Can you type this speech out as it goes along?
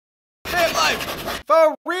Famlife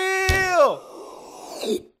for real!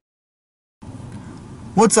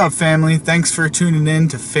 What's up, family? Thanks for tuning in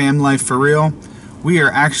to Famlife for real. We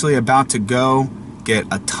are actually about to go get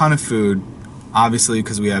a ton of food, obviously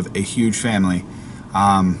because we have a huge family,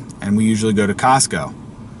 and we usually go to Costco.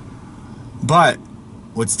 But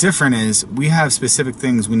what's different is we have specific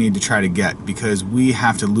things we need to try to get because we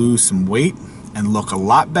have to lose some weight and look a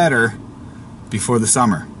lot better before the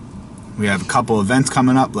summer. We have a couple events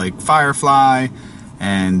coming up like Firefly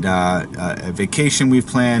and a vacation we've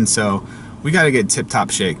planned, so we got to get tip-top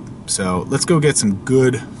shape. So let's go get some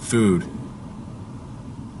good food.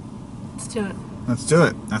 Let's do it. Let's do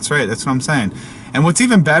it. That's right. That's what I'm saying. And what's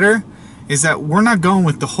even better is that we're not going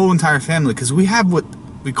with the whole entire family because we have what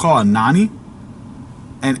we call a nanny.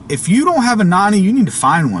 And if you don't have a nanny, you need to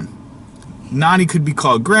find one. Nanny could be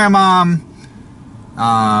called grandma,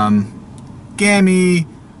 Gammy,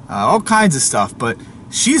 all kinds of stuff. But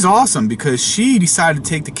she's awesome because she decided to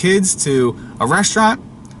take the kids to a restaurant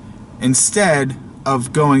instead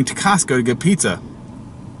of going to Costco to get pizza.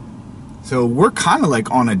 So we're kind of like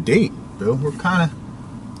on a date, Bill. We're kind of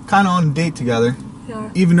on a date together.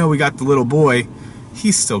 Yeah. Even though we got the little boy,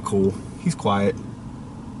 he's still cool. He's quiet.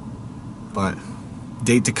 But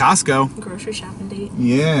date to Costco. Grocery shopping date.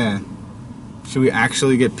 Yeah. Should we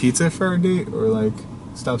actually get pizza for our date or like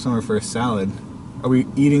stop somewhere for a salad? Are we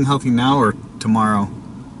eating healthy now or tomorrow?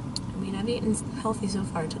 I mean, I've eaten healthy so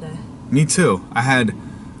far today. Me too. I had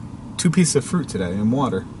 2 pieces of fruit today and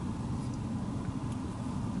water.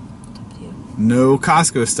 It's up to you. No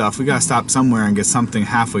Costco stuff. We gotta stop somewhere and get something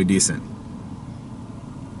halfway decent.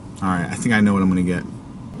 Alright, I think I know what I'm gonna get.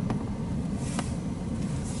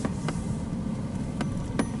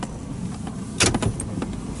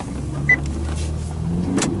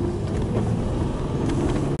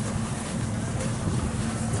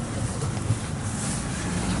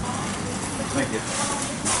 Thank you.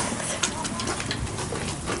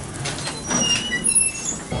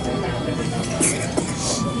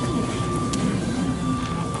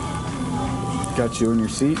 Got you in your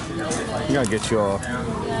seat. We gotta get you all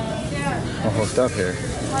hooked up here.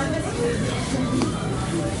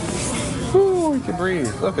 Woo, you can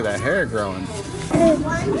breathe. Look at that hair growing.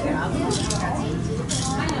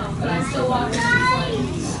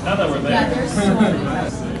 Now that we're there.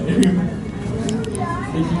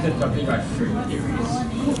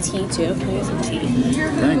 Tea too. Can I get some tea?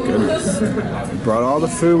 Thank goodness. We brought all the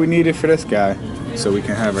food we needed for this guy so we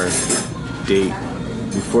can have our date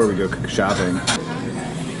before we go shopping.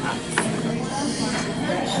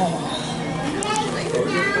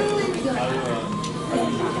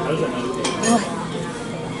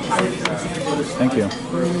 Thank you.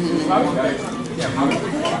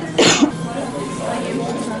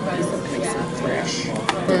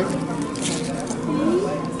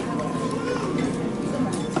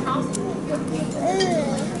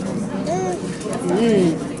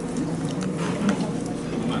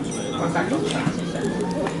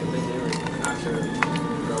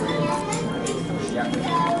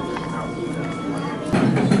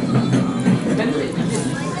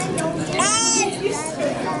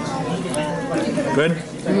 Good?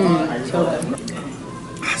 So good.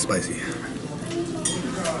 Spicy.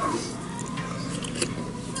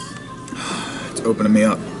 It's opening me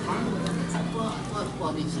up.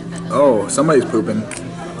 Oh, somebody's pooping.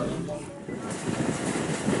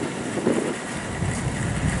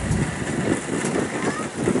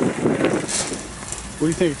 What do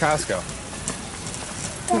you think of Costco?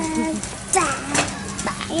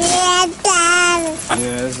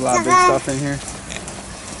 Yeah, there's a lot of big stuff in here.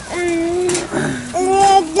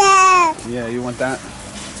 Yeah, you want that?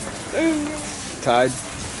 Tide?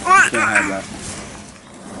 You can't have that.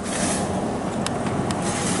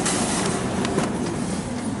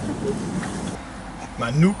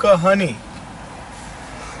 Manuka honey.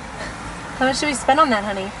 How much do we spend on that,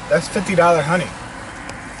 honey? That's $50 honey.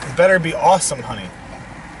 It better be awesome honey.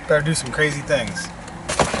 Better do some crazy things.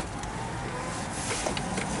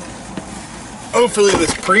 Hopefully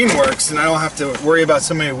this preen works and I don't have to worry about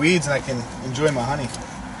so many weeds and I can enjoy my honey.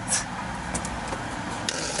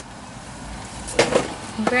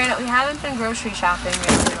 Granted, we haven't been grocery shopping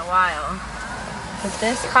in a while, but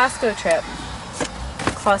this Costco trip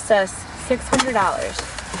cost us $600.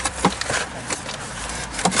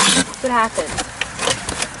 What happened?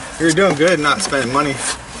 You're doing good not spending money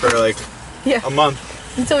for like a month.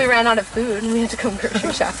 Until we ran out of food and we had to go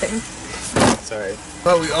grocery shopping. Sorry.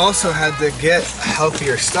 But we also had to get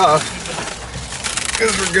healthier stuff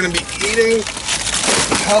because we're going to be eating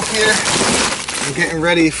healthier and getting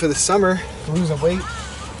ready for the summer, losing weight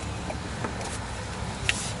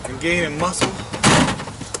and gaining muscle.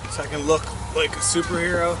 so I can look like a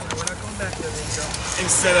superhero. No, we're not going back there, Rico.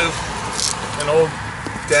 Instead of an old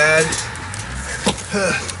dad.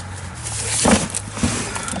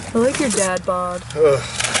 I like your dad bod.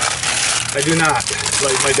 I do not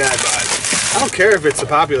like my dad bod. I don't care if it's a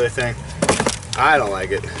popular thing. I don't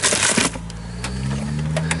like it.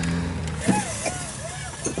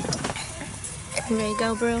 You ready to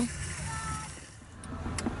go, bro?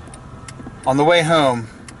 On the way home,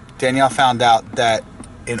 Danielle found out that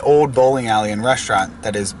an old bowling alley and restaurant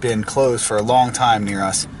that has been closed for a long time near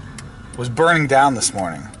us was burning down this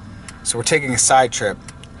morning. So we're taking a side trip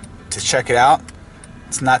to check it out.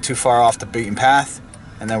 It's not too far off the beaten path,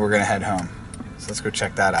 and then we're gonna head home. So let's go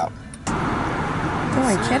check that out. Who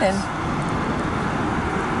are you kidding?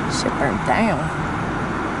 Shit burned down.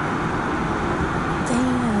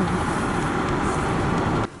 Damn.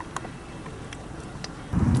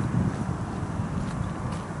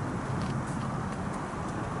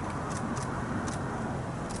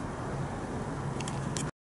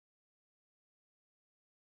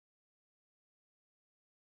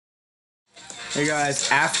 Hey guys,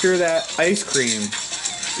 after that ice cream,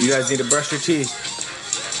 you guys need to brush your teeth.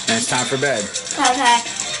 And it's time for bed. Okay.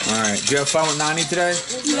 Alright, did you have fun with Nani today?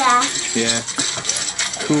 Yeah. Yeah.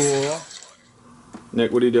 Cool.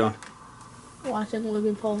 Nick, what are you doing? Watching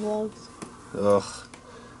Logan Paul vlogs. Ugh.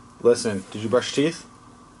 Listen, did you brush your teeth?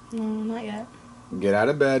 No, not yet. Get out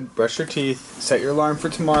of bed, brush your teeth, set your alarm for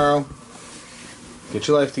tomorrow. Get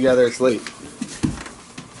your life together, it's late.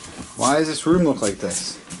 Why does this room look like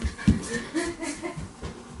this?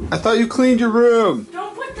 I thought you cleaned your room.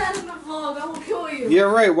 Don't put that in the vlog, I will kill you. Yeah,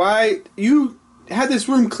 right. Why? You had this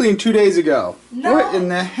room cleaned 2 days ago. No. What in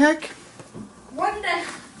the heck? One day.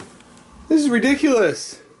 This is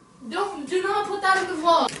ridiculous. Do not put that in the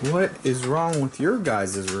vlog. What is wrong with your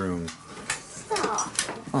guys' room? Stop.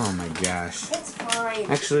 Oh my gosh. It's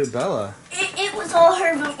fine. Actually, Bella, It was all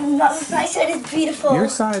her, but my side is beautiful. your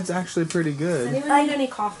side's actually pretty good. I didn't even need any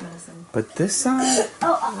cough medicine. But this side?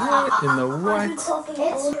 What in the what?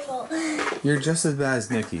 It's You're just as bad as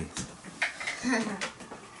Nikki.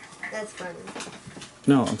 That's funny.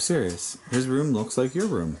 No, I'm serious. His room looks like your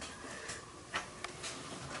room.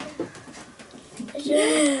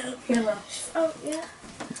 Here, look. Oh, yeah.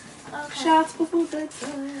 Okay. Shots before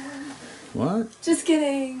bedtime. What? Just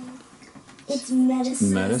kidding. It's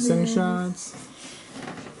medicine. Medicine shots?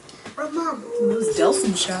 Oh, Mom. Those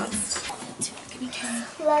Delson shots.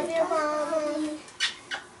 Love you, Mom. I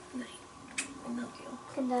love you.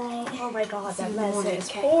 Good night. Oh my god, that medicine medicine is is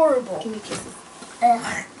horrible. Give me kisses.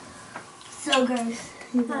 Ugh. So gross.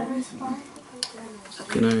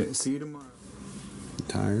 Good night. See you tomorrow.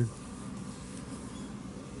 Tired?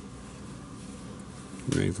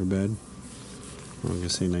 Ready for bed? I'm gonna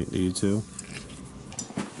say night to you too.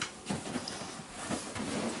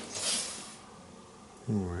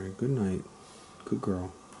 Alright, good night. Good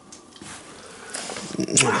girl.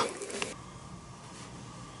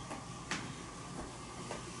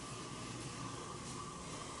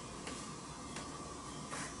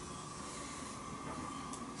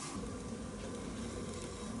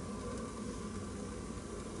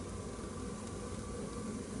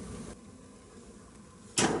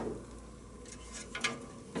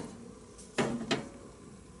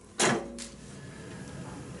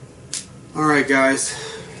 Alright guys,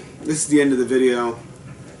 this is the end of the video.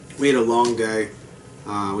 We had a long day.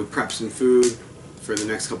 We prepped some food for the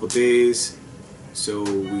next couple days so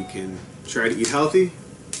we can try to eat healthy.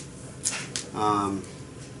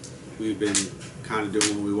 We've been kind of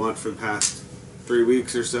doing what we want for the past 3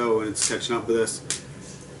 weeks or so, and it's catching up with us.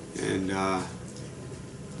 And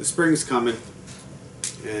the spring's coming,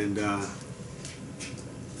 and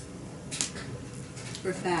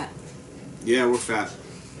We're fat. yeah, we're fat.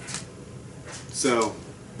 So,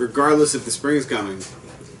 regardless if the spring's coming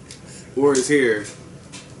or is here,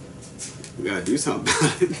 we gotta do something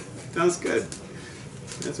about it. Sounds good.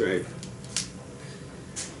 That's right.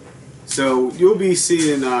 So, you'll be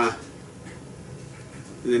seeing in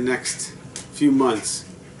the next few months,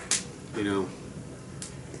 you know,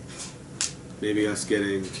 maybe us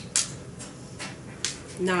getting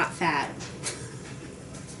Not fat.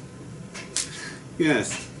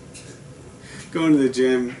 yes, going to the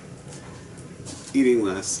gym, eating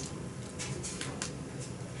less.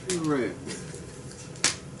 All right.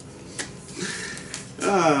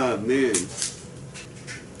 Ah, man.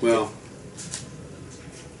 Well,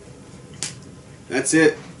 that's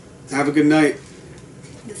it. Have a good night.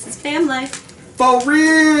 This is Famlife. For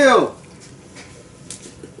real!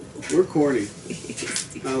 We're corny.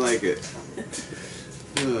 I like it.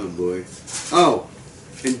 Oh, boy. Oh,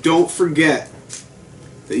 and don't forget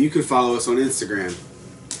that you can follow us on Instagram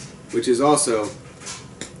which is also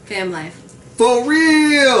Famlife. For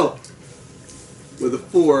real! With a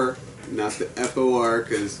 4, not the FOR,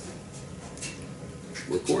 because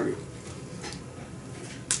we're corny.